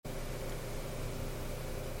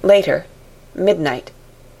Later, midnight.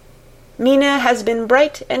 Mina has been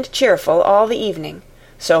bright and cheerful all the evening,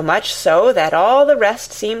 so much so that all the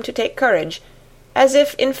rest seem to take courage, as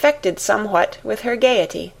if infected somewhat with her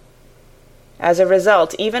gaiety. As a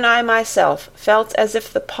result, even I myself felt as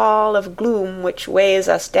if the pall of gloom which weighs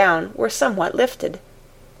us down were somewhat lifted.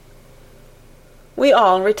 We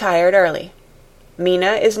all retired early.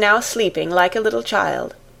 Mina is now sleeping like a little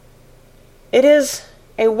child. It is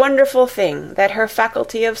a wonderful thing that her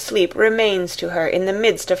faculty of sleep remains to her in the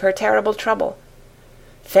midst of her terrible trouble.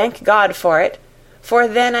 Thank God for it, for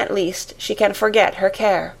then at least she can forget her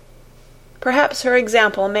care. Perhaps her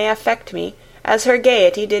example may affect me as her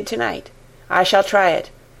gaiety did tonight. I shall try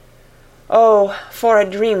it. Oh, for a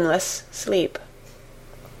dreamless sleep.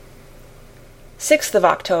 6th of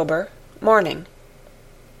October, morning.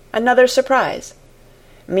 Another surprise.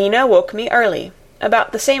 Mina woke me early,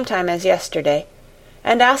 about the same time as yesterday,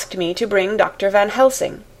 and asked me to bring Dr. Van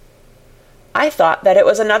Helsing. I thought that it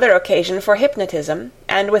was another occasion for hypnotism,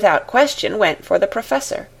 and without question went for the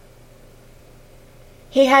professor.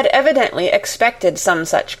 He had evidently expected some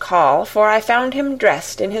such call, for I found him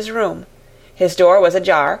dressed in his room. His door was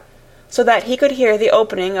ajar, so that he could hear the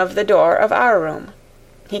opening of the door of our room.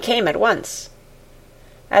 He came at once.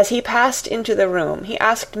 As he passed into the room, he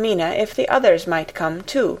asked Mina if the others might come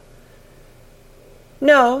too.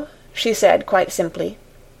 "No," she said quite simply.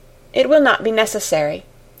 "It will not be necessary.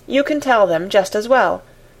 You can tell them just as well.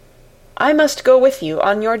 I must go with you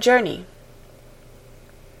on your journey."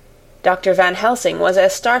 Dr. Van Helsing was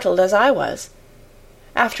as startled as I was.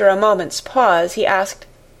 After a moment's pause, he asked,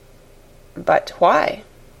 "But why?"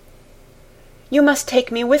 "You must take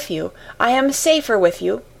me with you. I am safer with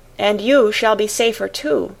you, and you shall be safer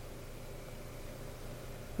too."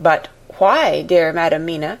 "But why, dear Madam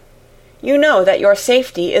Mina? You know that your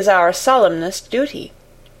safety is our solemnest duty.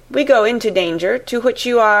 We go into danger to which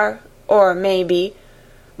you are, or may be,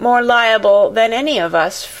 more liable than any of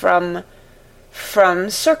us from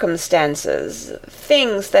circumstances,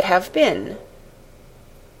 things that have been."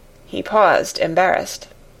 He paused, embarrassed.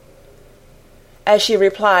 As she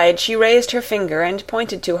replied, she raised her finger and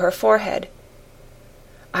pointed to her forehead.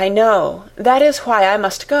 "I know. That is why I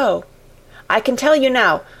must go. I can tell you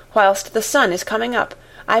now, whilst the sun is coming up.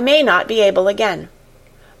 I may not be able again.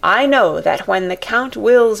 I know that when the Count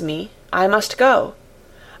wills me, I must go.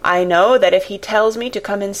 I know that if he tells me to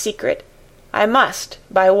come in secret, I must,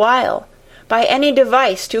 by wile, by any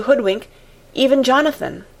device to hoodwink, even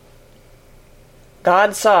Jonathan."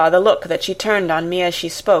 God saw the look that she turned on me as she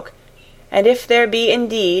spoke, and if there be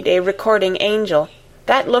indeed a recording angel,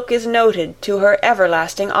 that look is noted to her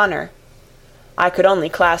everlasting honor. I could only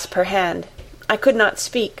clasp her hand. I could not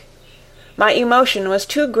speak. My emotion was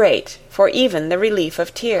too great for even the relief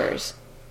of tears.